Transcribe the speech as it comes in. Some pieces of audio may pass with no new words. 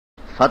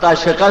فتح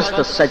شکست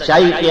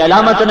سچائی کی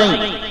علامت نہیں،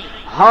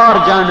 ہار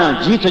جانا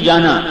جیت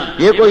جانا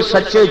یہ کوئی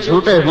سچے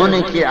جھوٹے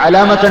ہونے کی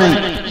علامت نہیں۔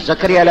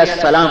 زکریا علیہ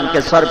السلام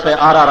کے سر پہ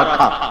آرا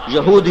رکھا،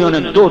 یہودیوں نے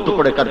 2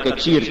 ٹکڑے کر کے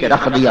چیر کے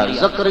رکھ دیا۔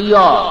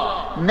 زکریا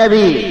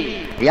نبی،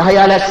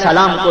 یحییٰ علیہ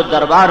السلام کو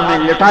دربار میں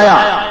لٹایا۔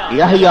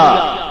 یحییٰ،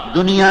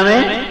 دنیا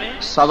میں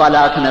 1.25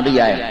 لاکھ نبی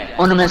آئے،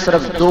 ان میں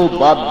صرف 2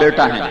 باپ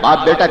بیٹا ہیں۔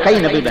 باپ بیٹا کئی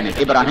نبی بنے،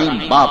 ابراہیم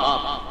باپ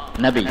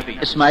نبی،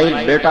 اسماعیل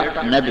بیٹا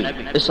نبی،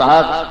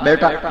 اسحاق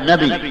بیٹا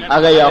نبی،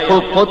 آگے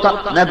یعقوب پوتا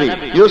نبی،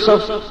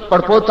 یوسف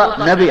پڑپوتا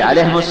نبی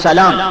علیہ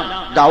السلام،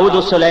 داؤد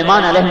و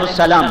سلیمان علیہ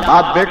السلام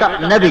باپ بیٹا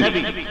نبی،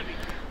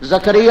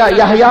 زکریا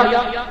یحییٰ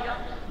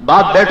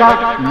باپ بیٹا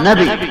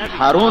نبی،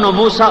 ہارون و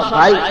موسیٰ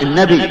بھائی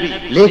نبی۔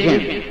 لیکن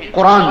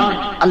قرآن میں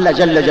اللہ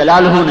جل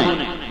جلالہ نے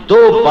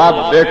 2 باپ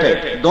بیٹے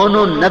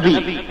دونوں نبی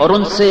اور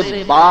ان سے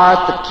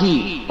بات کی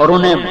اور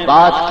انہیں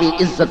بات کی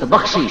عزت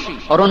بخشی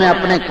اور انہیں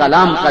اپنے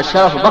کلام کا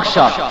شرف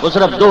بخشا، وہ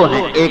صرف 2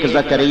 ہیں، ایک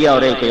زکریا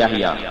اور ایک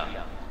یحییٰ۔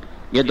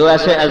 یہ 2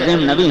 ایسے عظیم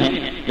نبی ہیں،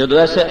 جو 2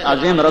 ایسے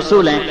عظیم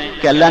رسول ہیں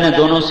کہ اللہ نے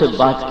دونوں سے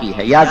بات کی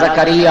ہے۔ یا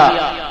زکریا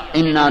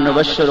انا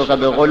نبشرک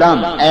بغلام،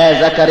 اے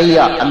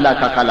زکریا، اللہ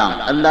کا کلام،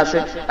 اللہ سے،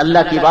 اللہ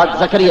کی بات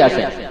زکریا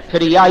سے۔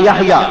 پھر یا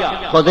یحییٰ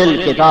خذ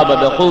الکتاب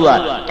بقوہ،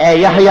 اے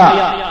یحییٰ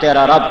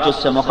تیرا رب تجھ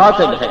سے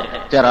مخاطب ہے،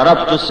 تیرا رب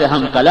تجھ سے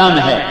ہم کلام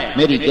ہے،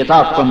 میری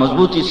کتاب کو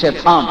مضبوطی سے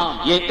تھام۔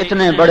 یہ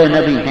اتنے بڑے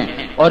نبی ہیں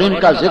اور ان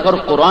کا ذکر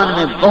قرآن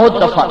میں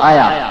بہت دفعہ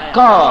آیا۔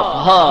 کاف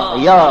ہا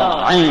یا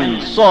عین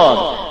صاد،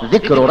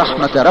 ذکر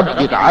رحمت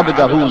ربک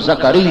عبدہ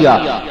زکریا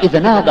اذ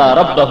نادى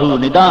ربہ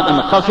نداء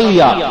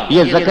خفیا۔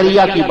 یہ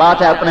زکریا کی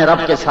بات ہے اپنے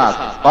رب کے ساتھ۔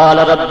 قال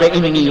رب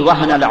انی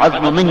وهن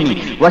العظم منی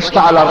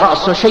واشتعل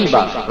الرأس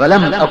شیبا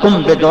ولم اکن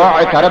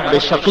بدعائک رب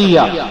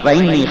شقیا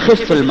وانی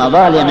خفت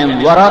الموالي من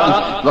ورائي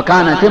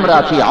وكانت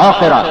امرأتي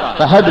عاقرا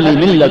فهب لي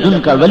من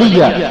لدنك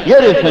وليا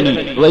يرثني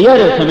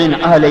ويرث من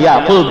اهل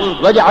يعقوب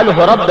واجعله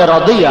رب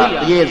رضيا۔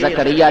 یہ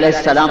زکریا علیہ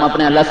السلام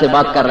اپنے اللہ سے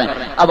بات کر رہے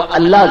ہیں۔ اب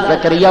اللہ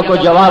زکریا کو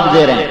جواب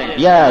دے رہے ہیں،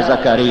 یا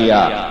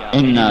زکریا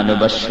انا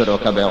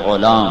نبشرک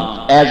بغلام،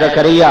 اے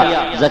زکریا۔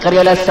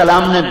 زکریا علیہ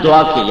السلام نے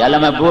دعا کی، یا اللہ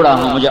میں بوڑھا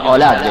ہوں مجھے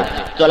اولاد دے۔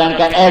 تو اللہ نے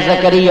کہا اے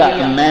زکریا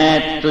میں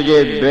تجھے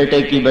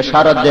بیٹے کی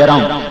بشارت دے رہا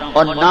ہوں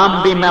اور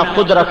نام بھی میں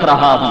خود رکھ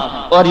رہا ہوں،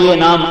 اور یہ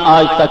نام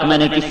آج تک میں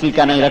نے کسی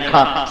کا نہیں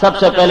رکھا، سب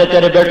سے پہلے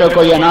تیرے بیٹے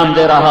کو یہ نام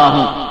دے رہا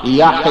ہوں،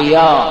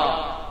 یحییٰ۔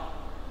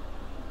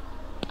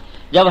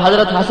 جب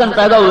حضرت حسن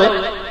پیدا ہوئے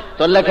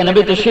تو اللہ کے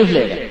نبی تشریف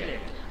لے گئے،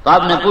 تو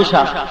آپ نے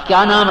پوچھا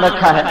کیا نام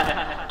رکھا ہے؟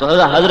 تو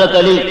حضرت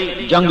علی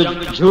جنگ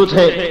جھو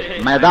تھے،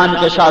 میدان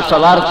کے شاہ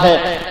سوار تھے،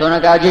 تو انہوں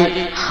نے کہا جی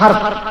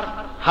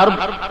حرب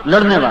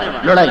لڑنے والا،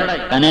 لڑائی۔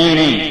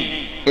 نہیں،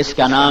 اس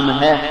کا نام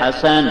ہے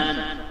حسن،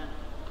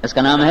 اس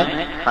کا نام ہے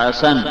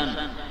حسن۔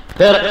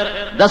 پھر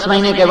 10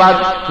 مہینے کے بعد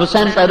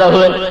حسین پیدا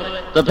ہوئے،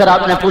 تو پھر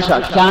آپ نے پوچھا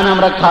کیا نام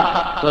رکھا؟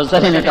 تو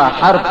حسین نے کہا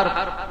حرب۔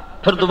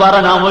 پھر دوبارہ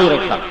نام وہی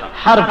رکھا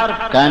حرب،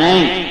 کہا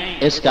نہیں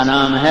اس کا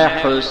نام ہے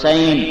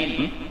حسین۔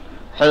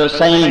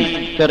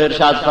 پھر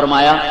ارشاد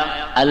فرمایا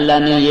اللہ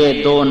نے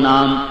یہ 2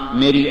 نام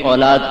میری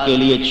اولاد کے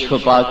لیے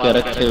چھپا کے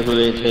رکھے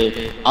ہوئے تھے،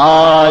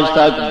 آج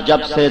تک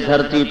جب سے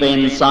دھرتی پہ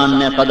انسان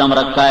نے قدم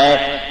رکھا ہے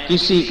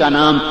کسی کا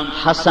نام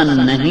حسن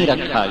نہیں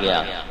رکھا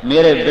گیا۔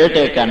 میرے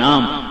بیٹے کا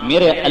نام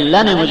میرے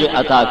اللہ نے مجھے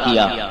عطا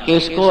کیا کہ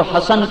اس کو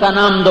حسن کا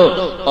نام دو،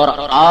 اور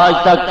آج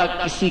تک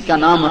کسی کا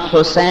نام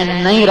حسین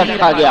نہیں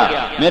رکھا گیا۔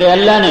 میرے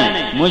اللہ نے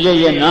مجھے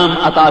یہ نام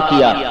عطا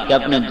کیا کہ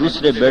اپنے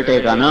دوسرے بیٹے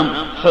کا نام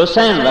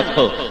حسین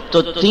رکھو۔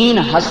 تو 3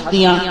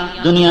 ہستیاں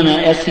دنیا میں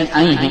ایسی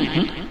آئی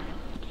ہیں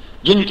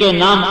جن کے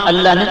نام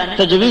اللہ نے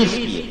تجویز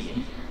کیے،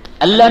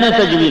 اللہ نے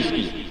تجویز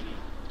کی۔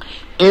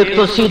 ایک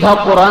تو سیدھا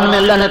قرآن میں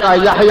اللہ نے کہا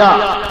یحییٰ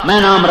میں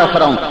نام رکھ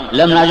رہا ہوں،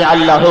 لم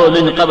نجعل له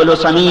من قبل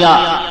سمیا،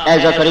 اے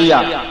زکریا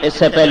اس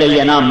سے پہلے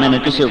یہ نام میں نے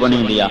کسی کو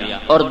نہیں دیا۔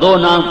 اور 2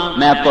 نام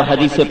میں آپ کو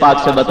حدیث پاک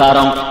سے بتا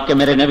رہا ہوں کہ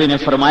میرے نبی نے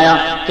فرمایا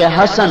کہ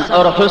حسن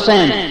اور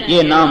حسین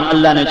یہ نام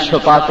اللہ نے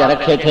چھپا کے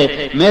رکھے تھے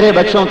میرے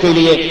بچوں کے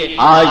لیے،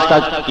 آج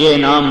تک یہ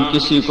نام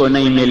کسی کو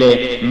نہیں ملے،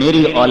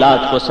 میری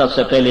اولاد کو سب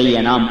سے پہلے یہ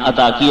نام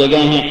عطا کیے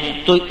گئے ہیں۔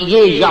 تو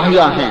یہ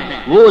یحییٰ ہیں،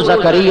 وہ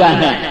زکریا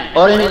ہیں،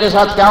 اور ان کے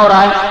ساتھ کیا ہو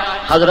رہا ہے؟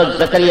 حضرت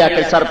زکریا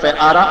کے سر پہ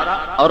آ رہا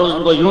اور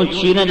ان کو یوں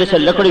چیرنے جیسے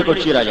لکڑی کو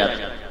چیرا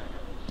جاتا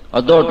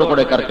اور 2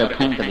 ٹکڑے کر کے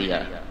پھینک دیا۔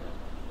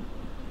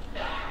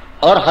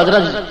 اور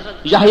حضرت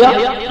یحییٰ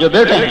جو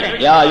بیٹے ہیں،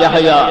 یا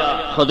یحییٰ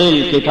خذ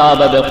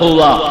الکتاب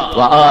بقوہ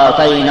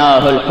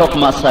وآتیناہ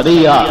الحکم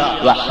صبیا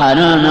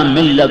وحنانا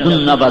من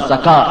لدنا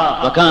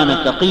وزکاۃ وکان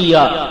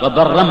تقیا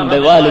وبرا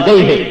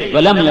بوالدیہ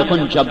ولم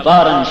یکن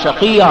جبارا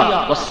شقیا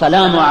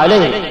والسلام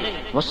علیہ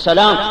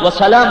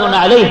وسلام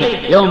علیہ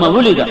یوم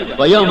ولد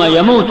ویوم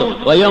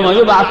یموت ویوم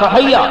یبعث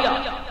حیا۔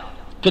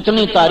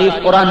 کتنی تعریف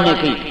قرآن نے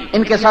کی۔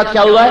 ان کے ساتھ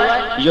کیا ہوا ہے؟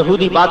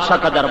 یہودی بادشاہ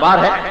کا دربار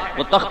ہے،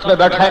 وہ تخت پہ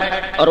بیٹھا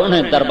ہے اور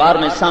انہیں دربار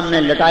میں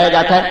سامنے لٹایا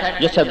جاتا ہے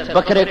جیسے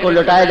بکرے کو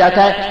لٹایا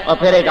جاتا ہے، اور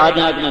پھر ایک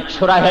آدمی میں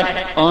چھرا ہے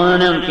اور انہوں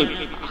نے ان کی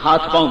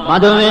ہاتھ پاؤں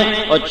باندھے ہوئے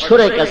اور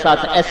چھرے کے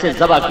ساتھ ایسے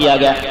ذبح کیا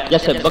گیا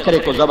جیسے بکرے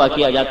کو ذبح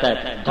کیا جاتا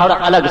ہے، دھڑ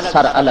الگ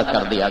سر الگ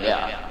کر دیا گیا۔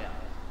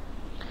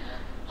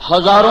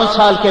 ہزاروں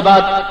سال کے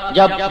بعد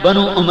جب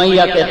بنو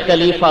امیہ کے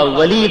خلیفہ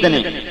ولید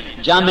نے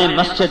جامع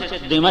مسجد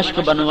دمشق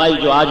بنوائی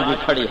جو آج بھی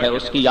کھڑی ہے،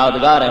 اس کی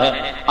یادگار ہے،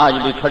 آج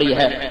بھی کھڑی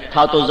ہے،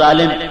 تھا تو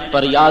ظالم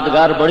پر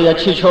یادگار بڑی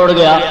اچھی چھوڑ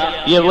گیا۔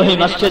 یہ وہی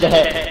مسجد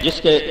ہے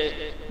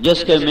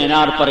جس کے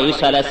مینار پر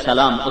عیسیٰ علیہ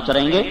السلام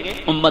اتریں گے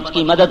امت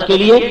کی مدد کے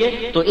لیے۔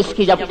 تو اس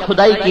کی جب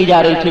کھدائی کی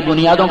جا رہی تھی،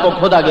 بنیادوں کو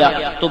کھودا گیا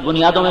تو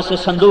بنیادوں میں سے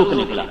صندوق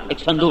نکلا، ایک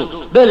صندوق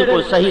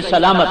بالکل صحیح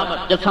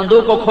سلامت۔ جب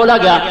صندوق کو کھولا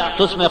گیا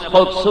تو اس میں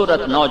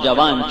خوبصورت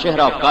نوجوان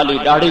چہرہ، کالی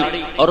داڑھی،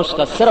 اور اس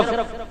کا صرف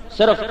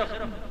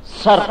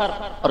سر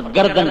اور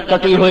گردن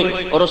کٹی ہوئی،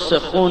 اور اس سے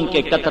خون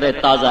کے قطرے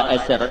تازہ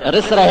ایسے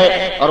رس رہے،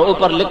 اور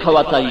اوپر لکھا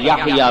ہوا تھا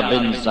یحییٰ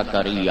بن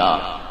زکریا،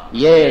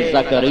 یہ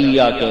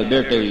زکریا کے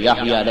بیٹے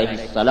یحییٰ علیہ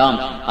السلام۔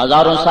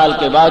 ہزاروں سال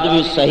کے بعد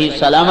بھی صحیح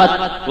سلامت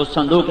وہ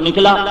صندوق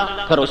نکلا۔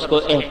 پھر اس کو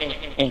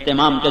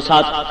اہتمام کے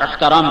ساتھ،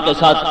 احترام کے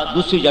ساتھ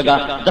دوسری جگہ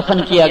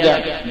دفن کیا گیا۔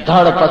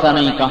 دھڑ پتہ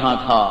نہیں کہاں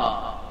تھا،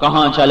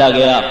 کہاں چلا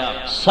گیا،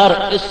 سر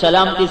اس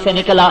سلامتی سے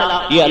نکلا۔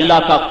 یہ اللہ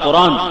کا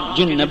قرآن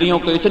جن نبیوں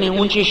کو اتنی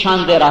اونچی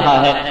شان دے رہا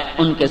ہے،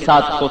 ان کے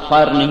ساتھ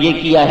کفار نے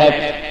یہ کیا ہے،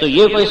 تو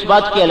یہ کوئی اس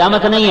بات کی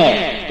علامت نہیں ہے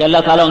کہ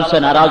اللہ تعالیٰ ان سے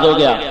ناراض ہو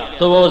گیا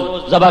تو وہ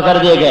ذبح کر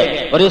دیے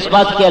گئے، اور اس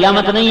بات کی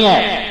علامت نہیں ہے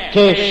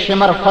کہ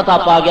شمر فتح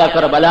پا گیا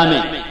کربلا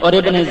میں، اور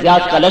ابن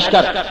زیاد کا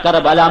لشکر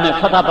کربلا میں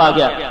فتح پا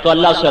گیا تو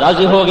اللہ سے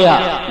راضی ہو گیا،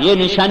 یہ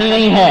نشانی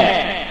نہیں ہے۔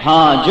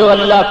 ہاں، جو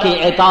اللہ کی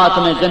اطاعت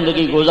میں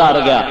زندگی گزار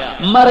گیا،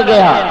 مر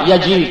گیا یا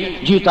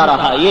جیتا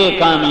رہا، یہ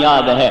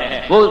کامیاب ہے۔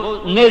 وہ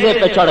نیزے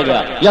پہ چڑھ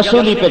گیا یا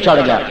سولی پہ چڑھ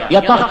گیا یا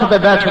تخت پہ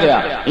بیٹھ گیا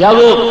یا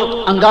وہ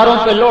انگاروں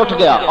پہ لوٹ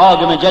گیا،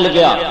 آگ میں جل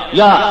گیا،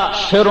 یا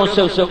شیروں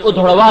سے اسے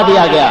ادھڑوا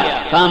دیا گیا،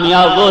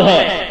 کامیاب وہ ہے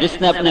جس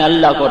نے اپنے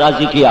اللہ کو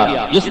راضی کیا،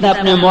 جس نے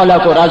اپنے مولا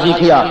کو راضی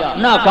کیا۔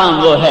 ناکام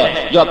وہ ہے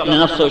جو اپنے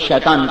نفس و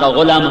شیطان کا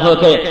غلام ہو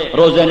کے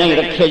روزے نہیں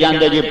رکھے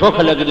جاندے جی بھوک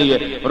لگ دی ہے،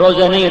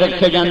 روزے نہیں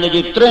رکھے جاندے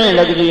جی تریں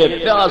لگ دی ہے،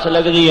 پیاس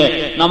لگ دی ہے،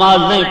 نماز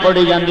نہیں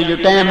پڑھی جاندی جی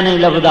ٹائم نہیں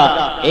لگتا۔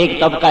 ایک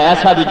طبقہ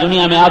ایسا بھی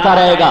دنیا میں آتا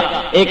رہے گا،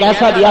 ایک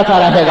ایسا بھی آتا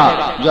رہے گا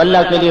جو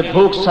اللہ کے لیے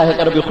بھوک سہ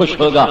کر بھی خوش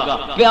ہوگا،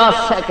 پیاس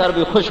سہ کر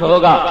بھی خوش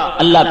ہوگا،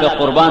 اللہ پہ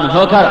قربان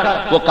ہو کر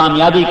وہ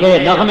کامیابی کے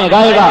نغمے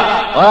گائے گا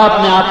اور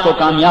اپنے آپ کو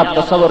کامیاب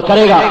تصور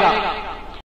کرے گا۔